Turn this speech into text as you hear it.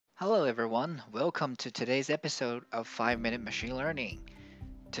Hello everyone, welcome to today's episode of 5-Minute Machine Learning.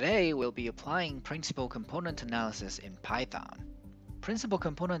 Today we'll be applying Principal Component Analysis in Python. Principal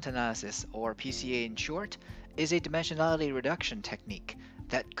Component Analysis, or PCA in short, is a dimensionality reduction technique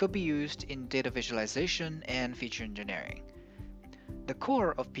that could be used in data visualization and feature engineering. The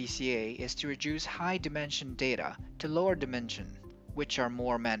core of PCA is to reduce high dimension data to lower dimension, which are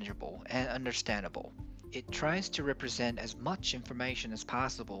more manageable and understandable. It tries to represent as much information as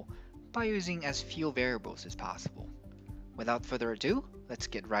possible by using as few variables as possible. Without further ado, let's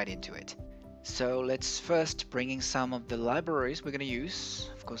get right into it. So let's first bring in some of the libraries we're going to use.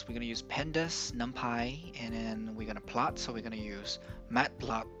 Of course, we're going to use pandas, numpy, and then we're going to plot. So we're going to use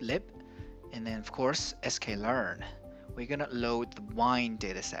matplotlib, and then of course sklearn. We're going to load the wine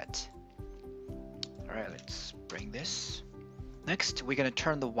dataset. Alright, let's bring this. Next, we're going to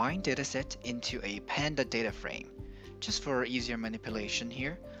turn the wine dataset into a panda data frame, just for easier manipulation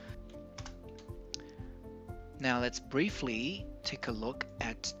here. Now let's briefly take a look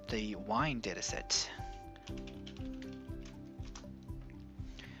at the wine dataset.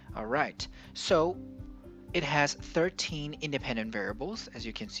 Alright, so it has 13 independent variables, as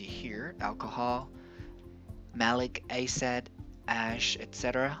you can see here: alcohol, malic acid, ash,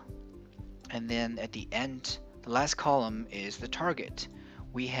 etc. And then at the end, the last column is the target.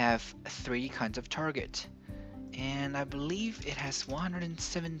 We have 3 kinds of target, and I believe it has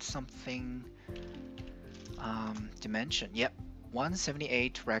 107 something dimension. Yep,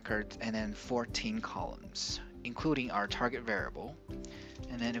 178 records and then 14 columns, including our target variable.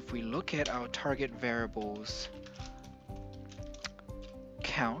 And then if we look at our target variables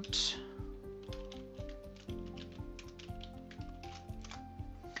count,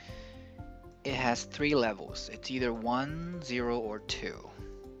 it has 3 levels. It's either 1, 0, or 2.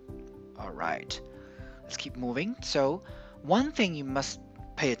 Alright, let's keep moving. So one thing you must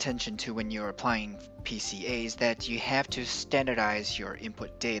pay attention to when you're applying PCA is that you have to standardize your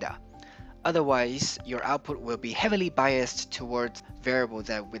input data. Otherwise, your output will be heavily biased towards variables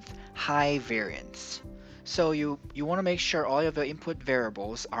with high variance. So you want to make sure all of your input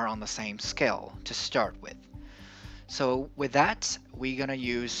variables are on the same scale to start with. So with that, we're going to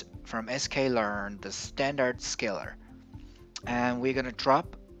use from sklearn the standard scaler, and we're going to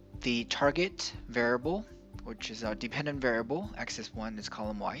drop the target variable, which is our dependent variable. Axis 1 is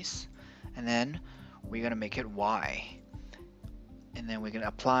column wise, and then we're going to make it y, and then we're going to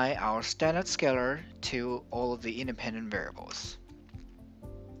apply our standard scaler to all of the independent variables.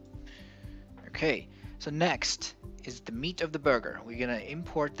 Okay, so next is the meat of the burger. We're going to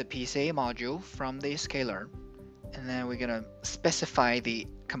import the PCA module from the sklearn, and then we're going to specify the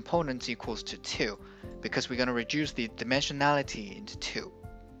components equals to 2, because we're going to reduce the dimensionality into 2.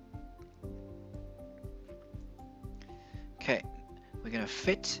 Okay, we're going to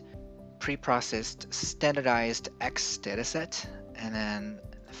fit preprocessed standardized X dataset, and then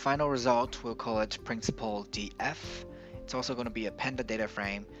the final result, we'll call it principal df. It's also going to be a panda data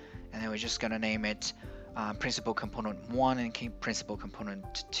frame, and then we're just going to name it principal component 1 and principal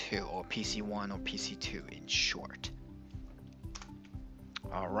component 2, or PC1 or PC2 in short.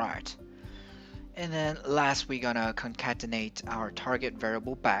 Alright, and then last we're gonna concatenate our target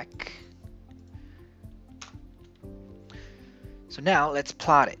variable back. So now let's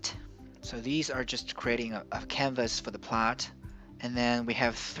plot it. So these are just creating a canvas for the plot, and then we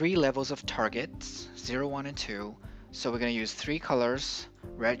have 3 levels of targets, 0, 1, and 2. So we're going to use 3 colors,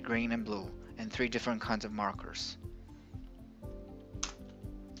 red, green, and blue, and 3 different kinds of markers.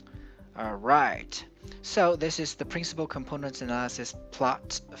 Alright, so this is the principal components analysis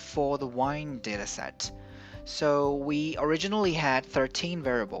plot for the wine dataset. So we originally had 13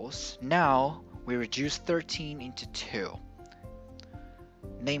 variables. Now we reduce 13 into 2,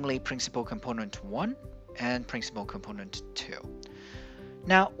 namely principal component 1 and principal component 2.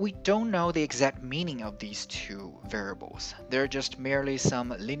 Now, we don't know the exact meaning of these 2 variables. They're just merely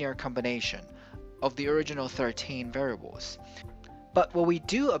some linear combination of the original 13 variables. But what we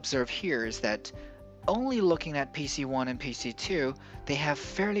do observe here is that only looking at PC1 and PC2, they have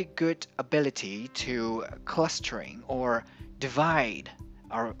fairly good ability to clustering or divide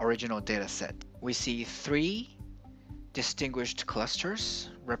our original dataset. We see 3 distinguished clusters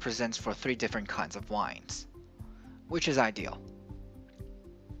represents for 3 different kinds of wines, which is ideal.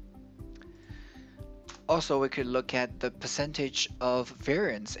 Also, we could look at the percentage of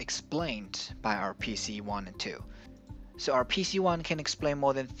variance explained by our PC1 and 2. So our PC1 can explain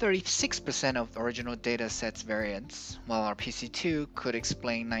more than 36% of the original data set's variance, while our PC2 could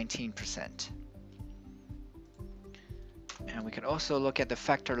explain 19%. And we can also look at the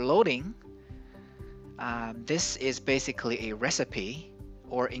factor loading. This is basically a recipe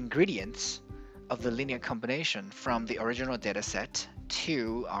or ingredients of the linear combination from the original dataset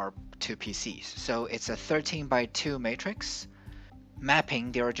to our two PCs. So it's a 13 by 2 matrix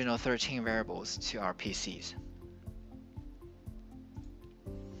mapping the original 13 variables to our PCs.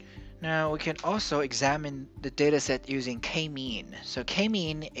 Now we can also examine the dataset using k-mean. So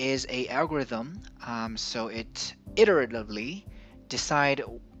k-mean is a algorithm, so it iteratively decide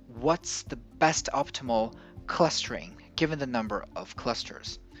what's the best optimal clustering given the number of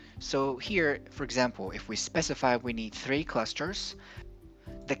clusters. So here, for example, if we specify we need 3 clusters,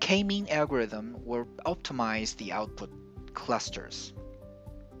 the k-mean algorithm will optimize the output clusters.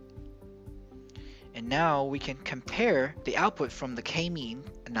 And now we can compare the output from the k-mean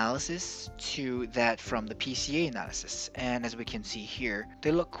analysis to that from the PCA analysis. And as we can see here,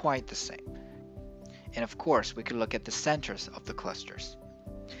 they look quite the same. And of course, we could look at the centers of the clusters.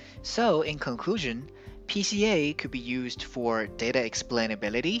 So in conclusion, PCA could be used for data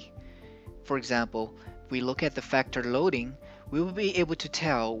explainability. For example, if we look at the factor loading, we will be able to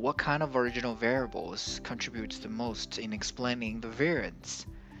tell what kind of original variables contributes the most in explaining the variance.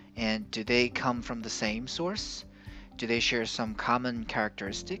 And do they come from the same source? Do they share some common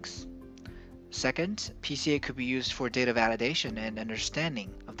characteristics? Second, PCA could be used for data validation and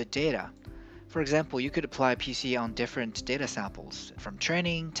understanding of the data. For example, you could apply PCA on different data samples, from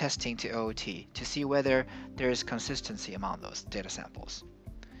training, testing to OOT, to see whether there is consistency among those data samples.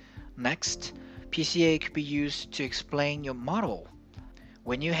 Next, PCA could be used to explain your model.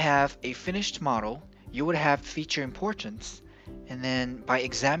 When you have a finished model, you would have feature importance, and then by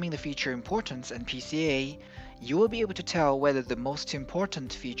examining the feature importance and PCA, you will be able to tell whether the most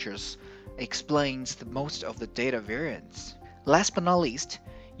important features explains the most of the data variance. Last but not least,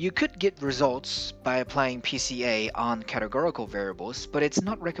 you could get results by applying PCA on categorical variables, but it's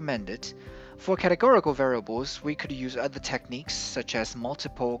not recommended. For categorical variables, we could use other techniques such as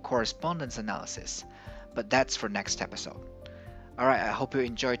multiple correspondence analysis, but that's for next episode. Alright, I hope you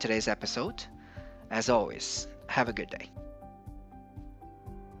enjoyed today's episode. As always, have a good day.